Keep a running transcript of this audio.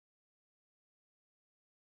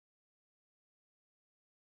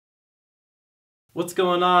What's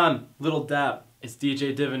going on, Little Dap? It's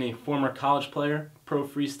DJ Diveny, former college player, pro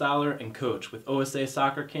freestyler, and coach with OSA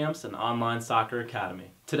soccer camps and online soccer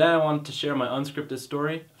academy. Today I wanted to share my unscripted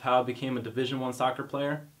story of how I became a Division I soccer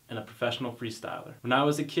player and a professional freestyler. When I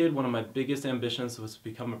was a kid, one of my biggest ambitions was to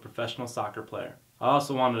become a professional soccer player. I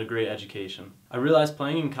also wanted a great education. I realized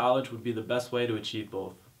playing in college would be the best way to achieve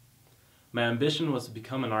both. My ambition was to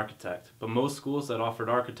become an architect, but most schools that offered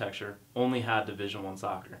architecture only had Division I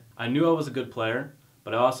soccer. I knew I was a good player,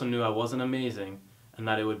 but I also knew I wasn't amazing and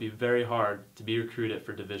that it would be very hard to be recruited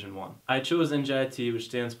for Division I. I chose NJIT, which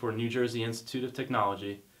stands for New Jersey Institute of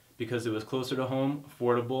Technology, because it was closer to home,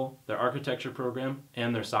 affordable, their architecture program,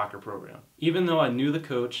 and their soccer program. Even though I knew the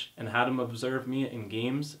coach and had him observe me in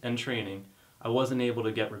games and training, I wasn't able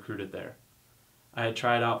to get recruited there. I had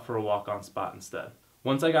tried out for a walk-on spot instead.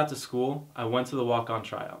 Once I got to school, I went to the walk-on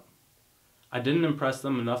tryout. I didn't impress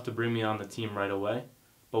them enough to bring me on the team right away,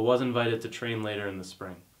 but was invited to train later in the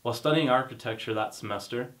spring. While studying architecture that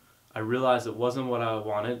semester, I realized it wasn't what I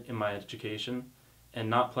wanted in my education, and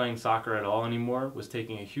not playing soccer at all anymore was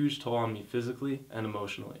taking a huge toll on me physically and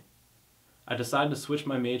emotionally. I decided to switch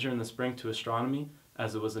my major in the spring to astronomy,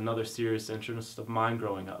 as it was another serious interest of mine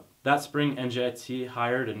growing up. That spring, NJIT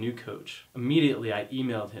hired a new coach. Immediately, I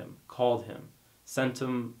emailed him, called him, sent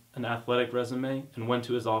him an athletic resume, and went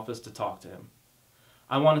to his office to talk to him.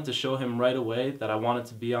 I wanted to show him right away that I wanted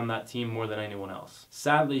to be on that team more than anyone else.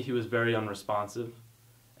 Sadly, he was very unresponsive,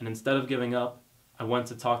 and instead of giving up, I went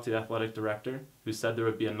to talk to the athletic director, who said there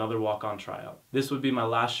would be another walk-on tryout. This would be my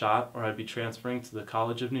last shot, or I'd be transferring to the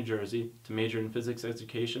College of New Jersey to major in physics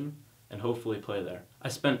education and hopefully play there. I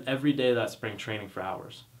spent every day that spring training for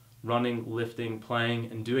hours, running, lifting,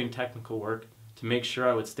 playing, and doing technical work to make sure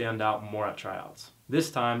I would stand out more at tryouts. This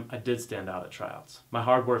time, I did stand out at tryouts. My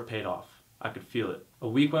hard work paid off. I could feel it. A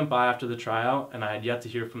week went by after the tryout, and I had yet to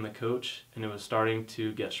hear from the coach, and it was starting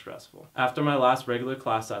to get stressful. After my last regular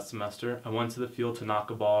class that semester, I went to the field to knock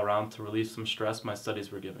a ball around to relieve some stress my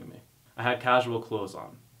studies were giving me. I had casual clothes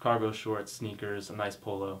on, cargo shorts, sneakers, a nice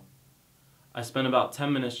polo. I spent about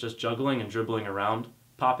 10 minutes just juggling and dribbling around,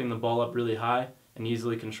 popping the ball up really high, and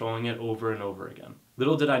easily controlling it over and over again.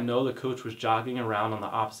 Little did I know the coach was jogging around on the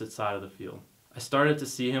opposite side of the field. I started to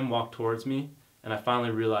see him walk towards me, and I finally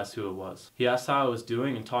realized who it was. He asked how I was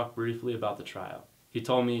doing and talked briefly about the tryout. He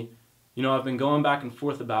told me, "You know, I've been going back and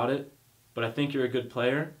forth about it, but I think you're a good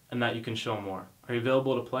player and that you can show more. Are you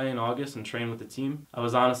available to play in August and train with the team?" I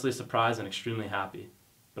was honestly surprised and extremely happy,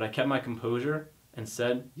 but I kept my composure and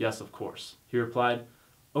said, "Yes, of course." He replied,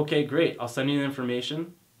 "Okay, great, I'll send you the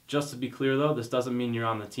information. Just to be clear though, this doesn't mean you're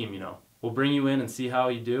on the team, you know. We'll bring you in and see how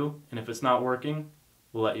you do, and if it's not working,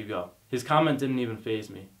 we'll let you go." His comment didn't even faze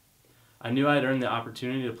me. I knew I had earned the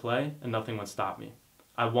opportunity to play, and nothing would stop me.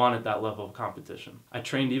 I wanted that level of competition. I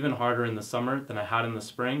trained even harder in the summer than I had in the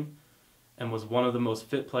spring, and was one of the most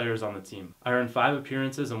fit players on the team. I earned 5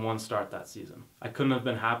 appearances and 1 start that season. I couldn't have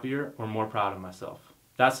been happier or more proud of myself.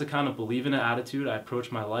 That's the kind of believe in it attitude I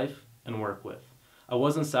approach my life and work with. I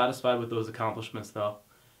wasn't satisfied with those accomplishments though,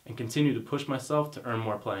 and continued to push myself to earn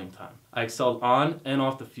more playing time. I excelled on and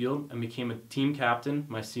off the field and became a team captain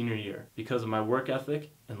my senior year because of my work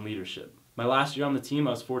ethic and leadership. My last year on the team,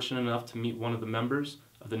 I was fortunate enough to meet one of the members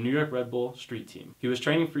of the New York Red Bull street team. He was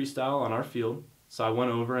training freestyle on our field, so I went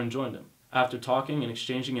over and joined him. After talking and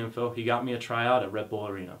exchanging info, he got me a tryout at Red Bull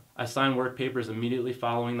Arena. I signed work papers immediately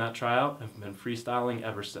following that tryout and have been freestyling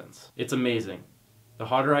ever since. It's amazing. The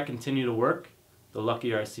harder I continue to work, the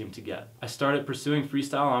luckier I seem to get. I started pursuing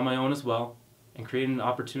freestyle on my own as well, and created an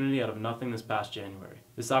opportunity out of nothing this past January.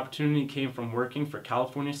 This opportunity came from working for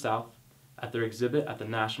California South at their exhibit at the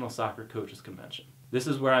National Soccer Coaches Convention. This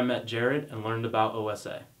is where I met Jared and learned about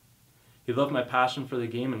OSA. He loved my passion for the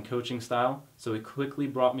game and coaching style, so he quickly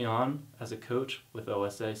brought me on as a coach with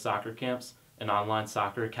OSA soccer camps and online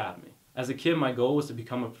soccer academy. As a kid, my goal was to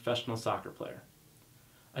become a professional soccer player.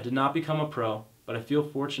 I did not become a pro, but I feel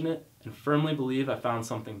fortunate and firmly believe I found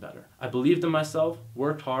something better. I believed in myself,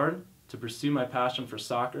 worked hard to pursue my passion for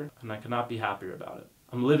soccer, and I could not be happier about it.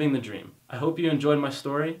 I'm living the dream. I hope you enjoyed my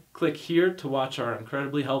story. Click here to watch our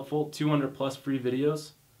incredibly helpful 200+ free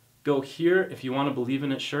videos. Go here if you want to believe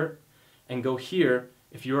in it shirt, and go here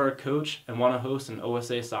if you are a coach and want to host an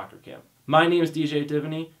OSA soccer camp. My name is DJ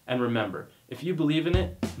Diveny, and remember, if you believe in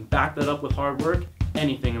it and back that up with hard work,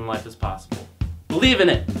 anything in life is possible. Believe in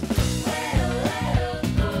it!